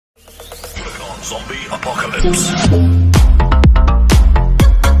Zombie apocalypse.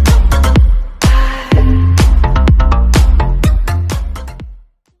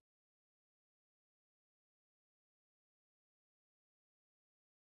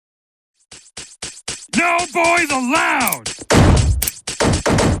 No boys allowed!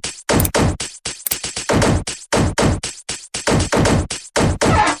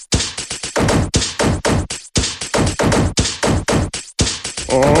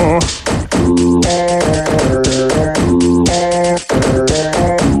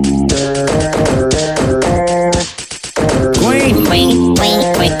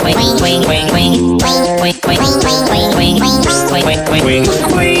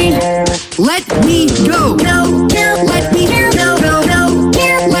 Let me go. No, let me go. No,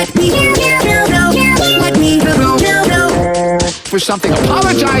 let me go. No, let me go. No. For something,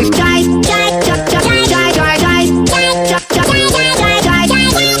 apologize. For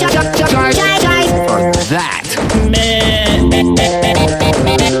that.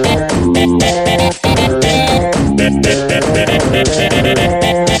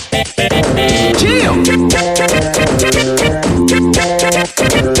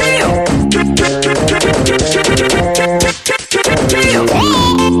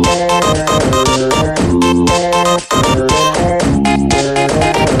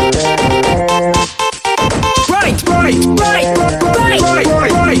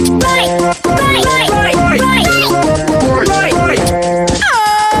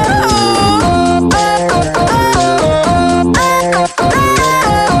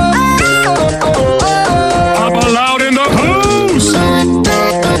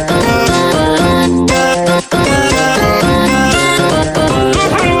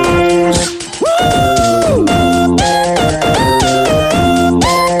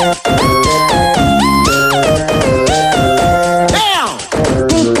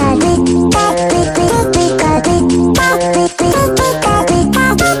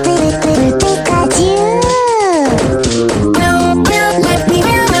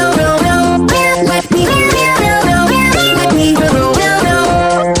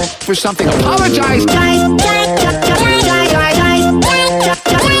 For something, apologize. For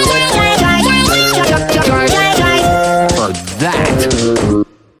that.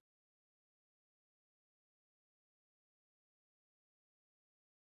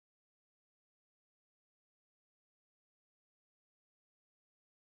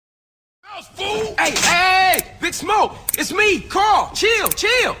 Hey, Big Smoke, it's me, Carl. Chill.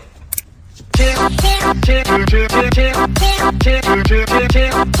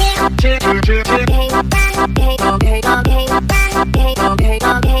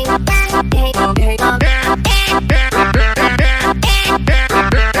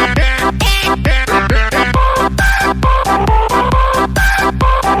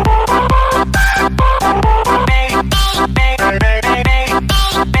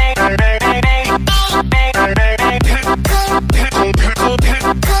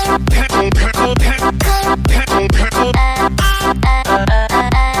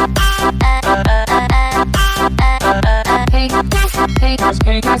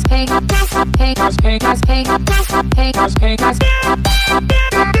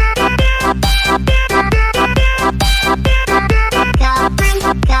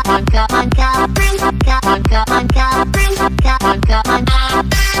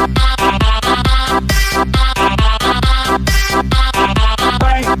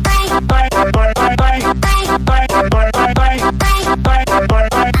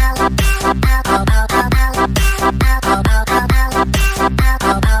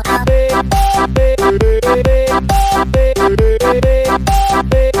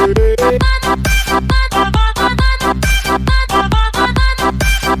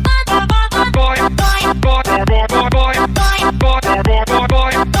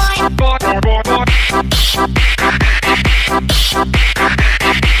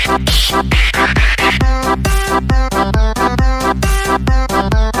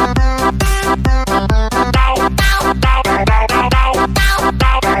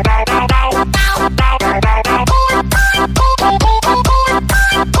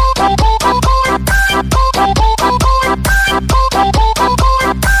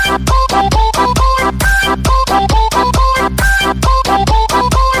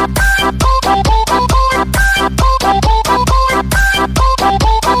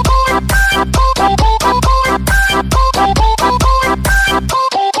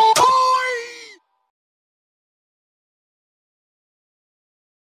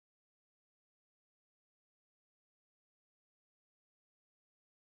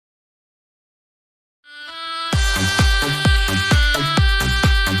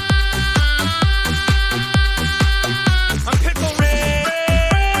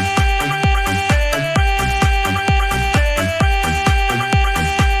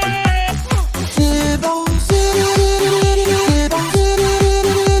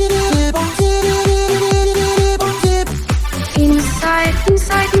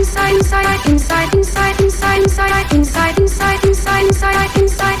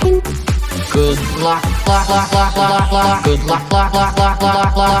 Good luck, luck, luck, luck, luck, luck. Good luck, luck, luck, luck,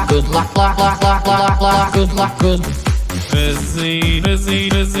 luck, luck. Good luck, luck, luck, luck, luck, luck. Good luck, good.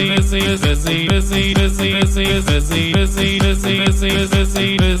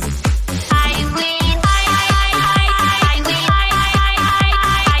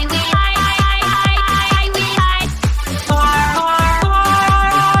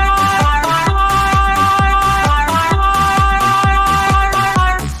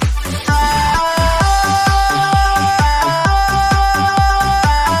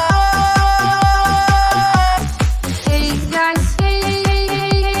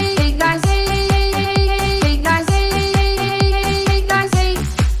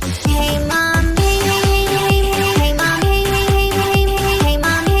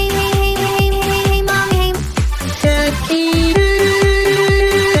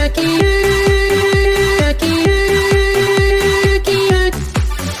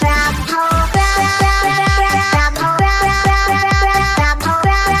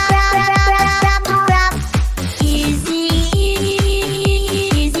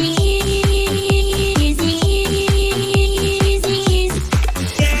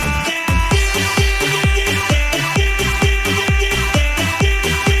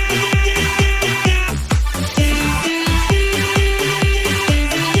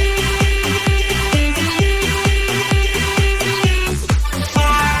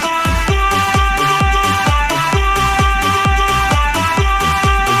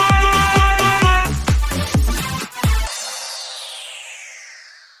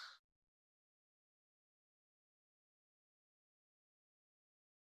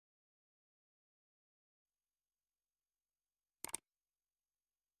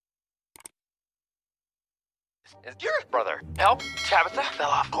 It's your brother. Help? Tabitha fell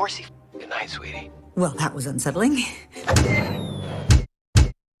off course. Good night, sweetie. Well, that was unsettling.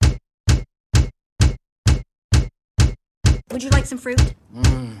 Would you like some fruit?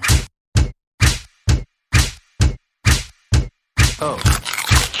 Oh.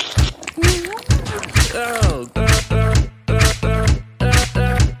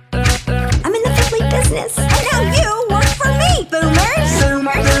 I'm in the family business, and now you work for me, boomers!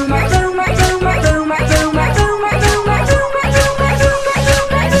 Boomer, boomer, boomer, boomer, boomer, boomer, boomer, boomer, boomer, boomer, boomer, boomer, boomer,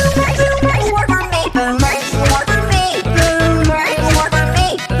 work for me, boomers, work for me, boomers, work for me, boomers, work for me, boomers, boomers, work for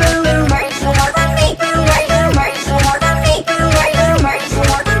me, boomers, boomers, work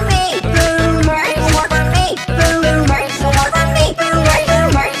for me, boomers, work for me, boomers, work for me, boomers,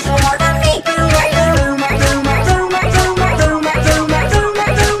 boomers, work for me, boomers, boomer, boomer, boomer, boomer,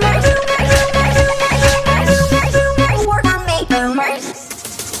 boomer, boomer, boomer, boomer, boomer, work on me, boomers.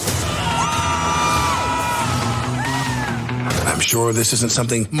 I'm sure this isn't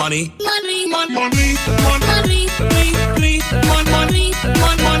something money. Money, money, money, money, money, money, money, money,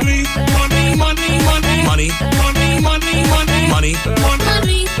 money, money, money, money, Money. money, money, money, Money. money,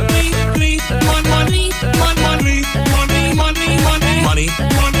 money, money, money, money, money,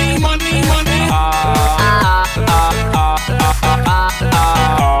 money, money, money.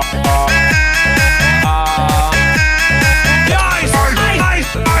 Ice,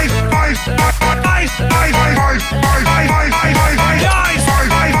 ice, ice, ice, ice, ice, ice,